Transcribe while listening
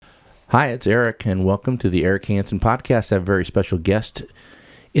Hi, it's Eric, and welcome to the Eric Hansen Podcast. I have a very special guest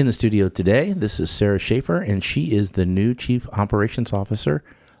in the studio today. This is Sarah Schaefer, and she is the new Chief Operations Officer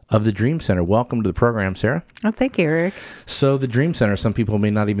of the Dream Center. Welcome to the program, Sarah. Oh, thank you, Eric. So the Dream Center, some people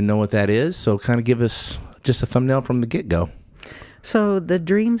may not even know what that is, so kind of give us just a thumbnail from the get-go. So the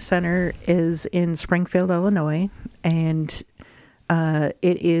Dream Center is in Springfield, Illinois, and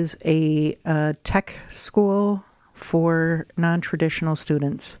it is a tech school for non-traditional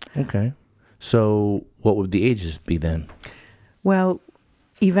students. Okay. So what would the ages be then? Well,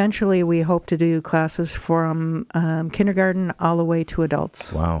 eventually we hope to do classes from kindergarten all the way to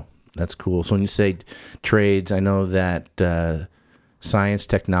adults. Wow, that's cool. So when you say trades, I know that science,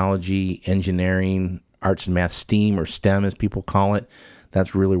 technology, engineering, arts and math, STEAM or STEM as people call it,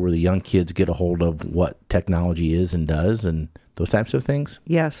 that's really where the young kids get a hold of what technology is and does and those types of things?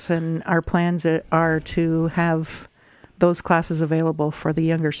 Yes, and our plans are to have those classes available for the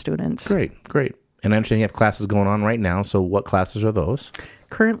younger students. Great. And I understand you have classes going on right now, so what classes are those?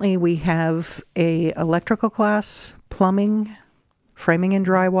 Currently, we have a electrical class, plumbing, framing and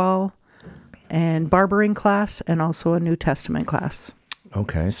drywall, and barbering class, and also a New Testament class.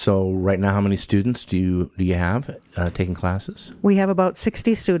 Okay, so right now, how many students do you have taking classes? We have about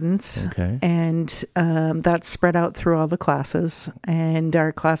 60 students, Okay. and that's spread out through all the classes, and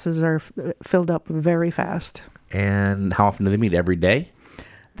our classes are filled up very fast. And how often do they meet? Every day?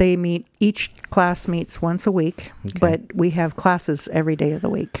 Each class meets once a week, Okay. but we have classes every day of the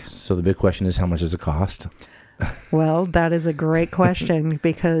week. So the big question is, how much does it cost? Well, that is a great question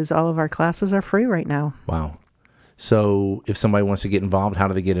because all of our classes are free right now. Wow. So if somebody wants to get involved, how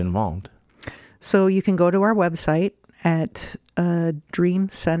do they get involved? So you can go to our website at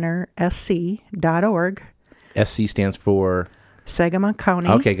dreamcentersc.org. SC stands for? Sangamon County.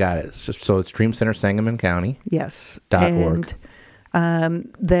 Okay, got it. So it's Dream Center Sangamon County. Yes. .org.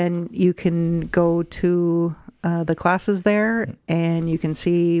 And then you can go to the classes there and you can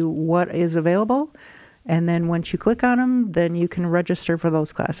see what is available. And then once you click on them, then you can register for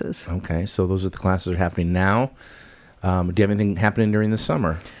those classes. Okay, so those are the classes that are happening now. Do you have anything happening during the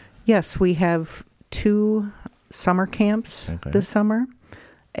summer? Yes, we have 2 summer camps this summer.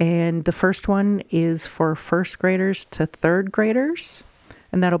 And the first one is for first graders to third graders.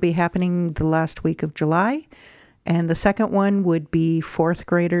 And that'll be happening the last week of July. And the second one would be fourth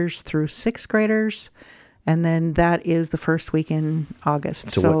graders through sixth graders. And then that is the first week in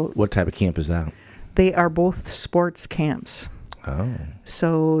August. So what type of camp is that? They are both sports camps. Oh.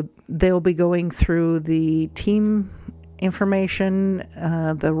 So they'll be going through the team information,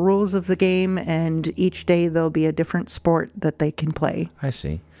 the rules of the game, and each day there'll be a different sport that they can play. I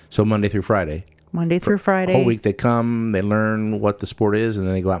see. So Monday through Friday? Monday through Friday. Whole week they come, they learn what the sport is, and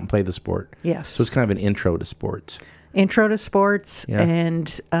then they go out and play the sport. Yes. So it's kind of an intro to sports. Intro to sports, Yeah.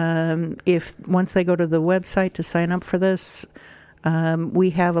 and if once they go to the website to sign up for this,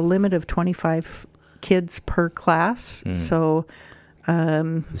 we have a limit of 25 kids per class. So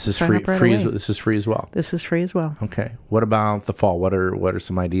This is sign free. up right Free. away. This is free as well. This is free as well. Okay. What about the fall? What are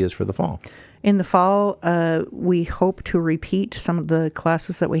some ideas for the fall? In the fall, we hope to repeat some of the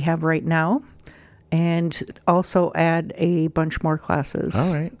classes that we have right now, and also add a bunch more classes.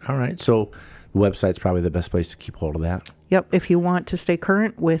 All right. So the website's probably the best place to keep hold of that. Yep. If you want to stay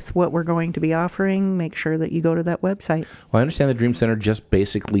current with what we're going to be offering, make sure that you go to that website. Well, I understand the Dream Center just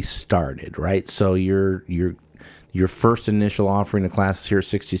basically started, right? So your first initial offering of classes here,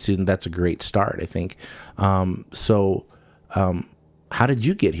 60 students, that's a great start, I think. How did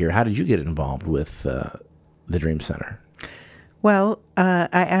you get here? How did you get involved with the Dream Center? Well, I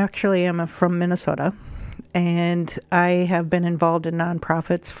actually am from Minnesota, and I have been involved in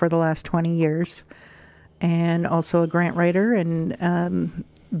nonprofits for the last 20 years, and also a grant writer. And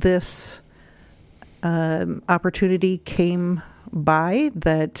this opportunity came by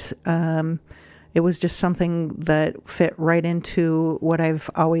that it was just something that fit right into what I've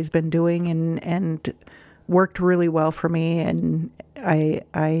always been doing and worked really well for me. And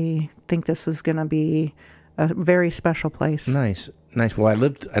I think this was going to be a very special place. Nice. Well, I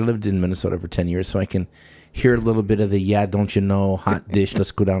lived in Minnesota for 10 years, so I can hear a little bit of the don't you know, hot dish,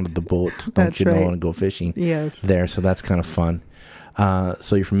 let's go down to the boat, don't That's you know, right. and go fishing. Yes. There, so that's kind of fun.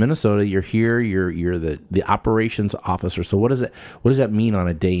 So you're from Minnesota, you're here, you're the operations officer. So what does that mean on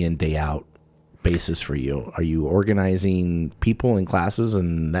a day in, day out basis for you? Are you organizing people in classes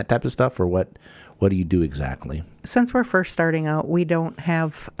and that type of stuff, or what do you do exactly? Since we're first starting out, we don't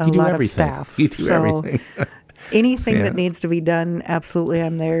have a You do lot everything. of staff. You do everything. Anything Yeah. that needs to be done, absolutely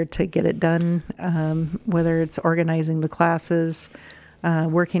I'm there to get it done, whether it's organizing the classes,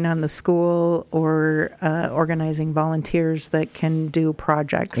 working on the school or organizing volunteers that can do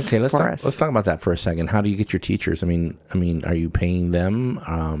projects for us. Let's talk about that for a second. How do you get your teachers? I mean, are you paying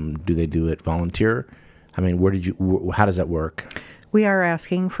them? Do they do it volunteer? I mean, how does that work? We are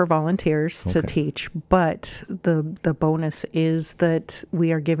asking for volunteers to teach, but the bonus is that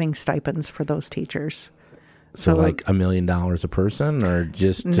we are giving stipends for those teachers. So like $1 million a person, or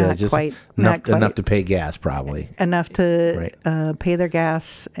just quite enough to pay gas, probably enough to pay their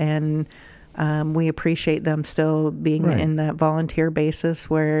gas, and we appreciate them still being in that volunteer basis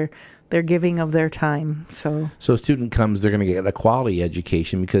where they're giving of their time. So a student comes, they're going to get a quality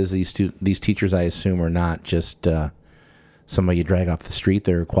education, because these teachers, I assume, are not just somebody you drag off the street.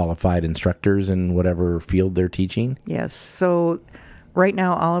 They're qualified instructors in whatever field they're teaching. Yes. So right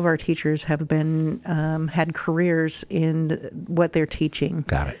now, all of our teachers have been had careers in what they're teaching.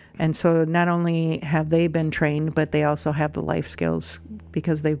 Got it. And so not only have they been trained, but they also have the life skills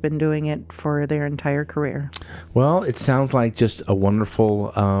because they've been doing it for their entire career. Well, it sounds like just a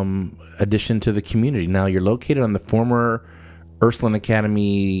wonderful addition to the community. Now, you're located on the former Ursuline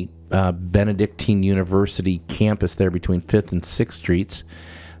Academy Benedictine University campus there between 5th and 6th Streets.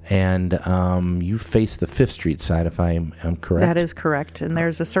 And you face the 5th Street side, if I'm correct. That is correct. And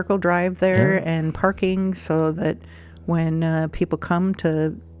there's a circle drive there and parking so that when people come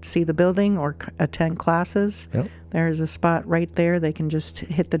to see the building or attend classes, there's a spot right there. They can just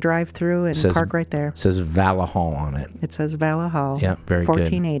hit the drive-through and park right there. It says Valla Hall on it. It says Valla Hall. Yeah, very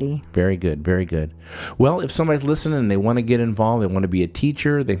 1480. Good. Very good, very good. Well, if somebody's listening and they want to get involved, they want to be a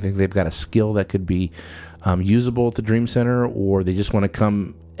teacher, they think they've got a skill that could be usable at the Dream Center, or they just want to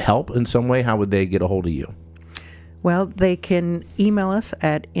come help in some way, how would they get a hold of you? Well, they can email us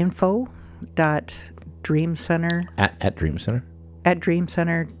at info.dreamcenter at Dreamcenter at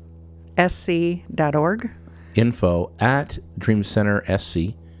dreamcentersc.org.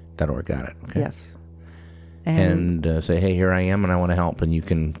 info@dreamcentersc.org. Got it. Okay. Yes. And say, hey, here I am, and I want to help, and you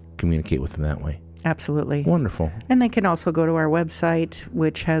can communicate with them that way. Absolutely. Wonderful. And they can also go to our website,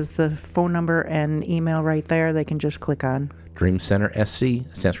 which has the phone number and email right there. They can just click on. Dream Center SC,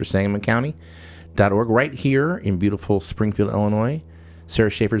 stands for Sangamon County.org, right here in beautiful Springfield, Illinois. Sarah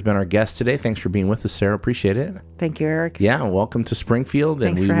Schaefer's been our guest today. Thanks for being with us, Sarah. Appreciate it. Thank you, Eric. Yeah, welcome to Springfield,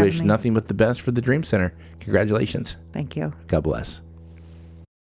 and we wish nothing but the best for the Dream Center. Congratulations. Thank you. God bless.